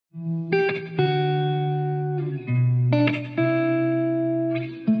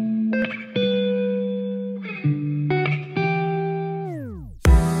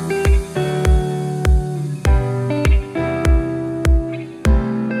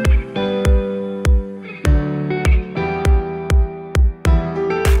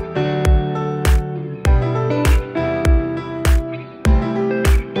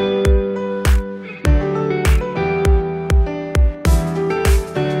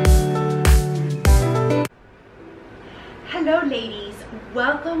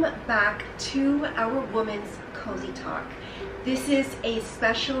Welcome back to our Women's Cozy Talk. This is a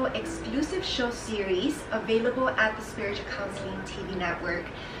special exclusive show series available at the Spiritual Counseling TV network.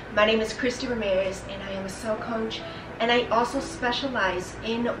 My name is Christy Ramirez and I am a soul coach, and I also specialize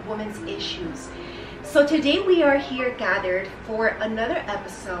in women's issues. So today we are here gathered for another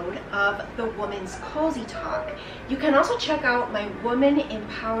episode of the Women's Cozy Talk. You can also check out my Women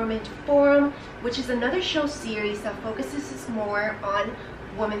Empowerment Forum, which is another show series that focuses more on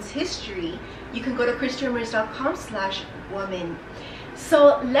women's history. You can go to christyramirez.com/woman.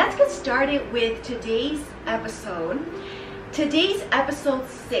 So let's get started with today's episode. Today's episode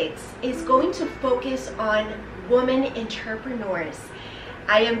 6 is going to focus on women entrepreneurs.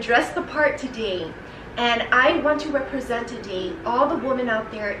 I am dressed the part today, and I want to represent today all the women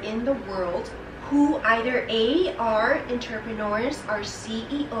out there in the world who either A, are entrepreneurs, are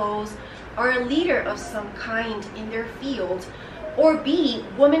CEOs, are a leader of some kind in their field, or B,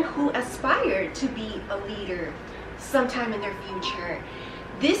 women who aspire to be a leader sometime in their future.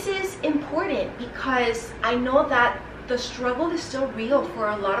 This is important because I know that the struggle is still real for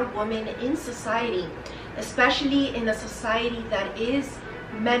a lot of women in society, especially in a society that is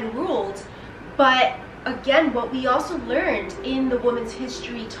men-ruled. But again, what we also learned in the women's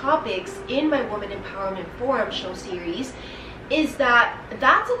history topics in my Women Empowerment Forum show series is that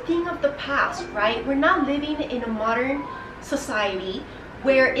that's a thing of the past, right? We're now living in a modern society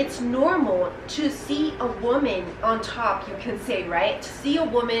where it's normal to see a woman on top, you can say, right? To see a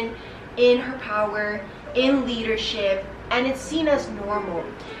woman in her power, in leadership, and it's seen as normal.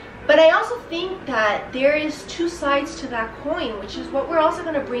 But I also think that there is two sides to that coin, which is what we're also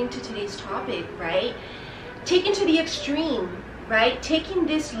going to bring to today's topic, right? Taken to the extreme, right? Taking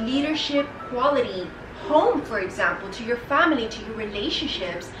this leadership quality home, for example, to your family, to your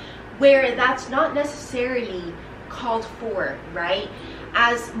relationships, where that's not necessarily called for, right?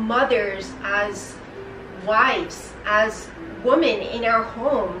 As mothers, as wives, as women in our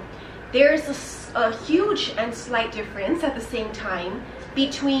home, there's a huge and slight difference at the same time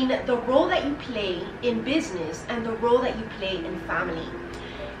between the role that you play in business and the role that you play in family.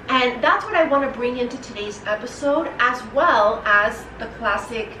 And that's what I want to bring into today's episode, as well as the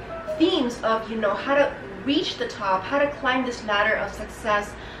classic themes of, how to reach the top, how to climb this ladder of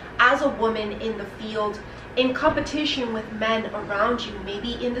success as a woman in the field, in competition with men around you,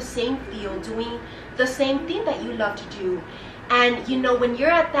 maybe in the same field, doing the same thing that you love to do. And when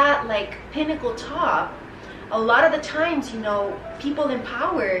you're at that pinnacle top, a lot of the times, people in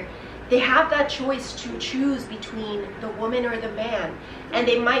power, they have that choice to choose between the woman or the man, and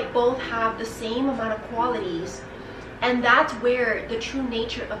they might both have the same amount of qualities. And that's where the true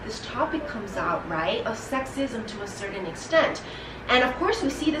nature of this topic comes out, right? Of sexism to a certain extent. And of course we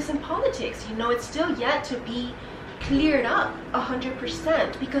see this in politics. It's still yet to be cleared up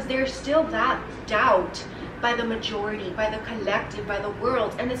 100%, because there's still that doubt by the majority, by the collective, by the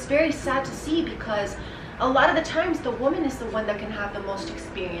world. And it's very sad to see, because a lot of the times the woman is the one that can have the most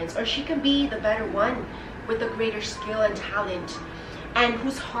experience, or she can be the better one with the greater skill and talent, and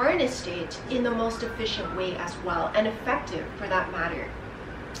who's harnessed it in the most efficient way as well, and effective for that matter.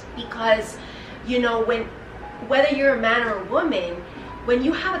 Because whether you're a man or a woman, when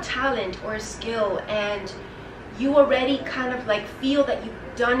you have a talent or a skill and you already kind of feel that you've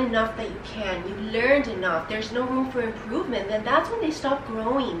done enough that you can, you've learned enough, there's no room for improvement, then that's when they stop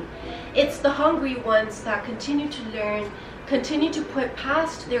growing. It's the hungry ones that continue to learn, continue to put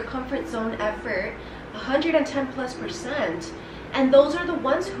past their comfort zone effort 110+%, and those are the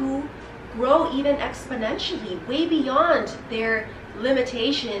ones who grow even exponentially, way beyond their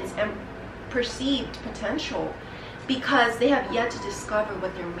limitations and perceived potential, because they have yet to discover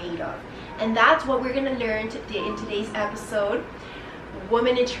what they're made of. And that's what we're going to learn today in today's episode,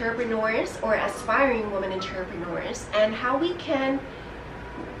 women entrepreneurs or aspiring women entrepreneurs, and how we can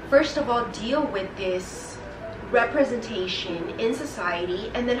first of all deal with this representation in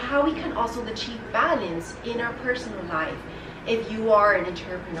society, and then how we can also achieve balance in our personal life if you are an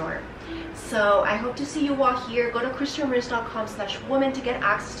entrepreneur. So I hope to see you all here. Go to christyramirez.com/woman to get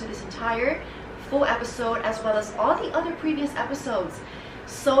access to this entire full episode, as well as all the other previous episodes.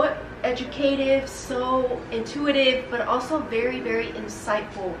 So educative, so intuitive, but also very, very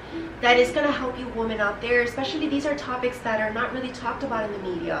insightful. That is going to help you women out there, especially these are topics that are not really talked about in the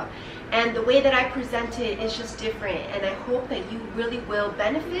media. And the way that I present it is just different, and I hope that you really will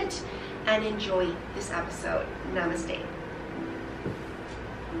benefit and enjoy this episode. Namaste.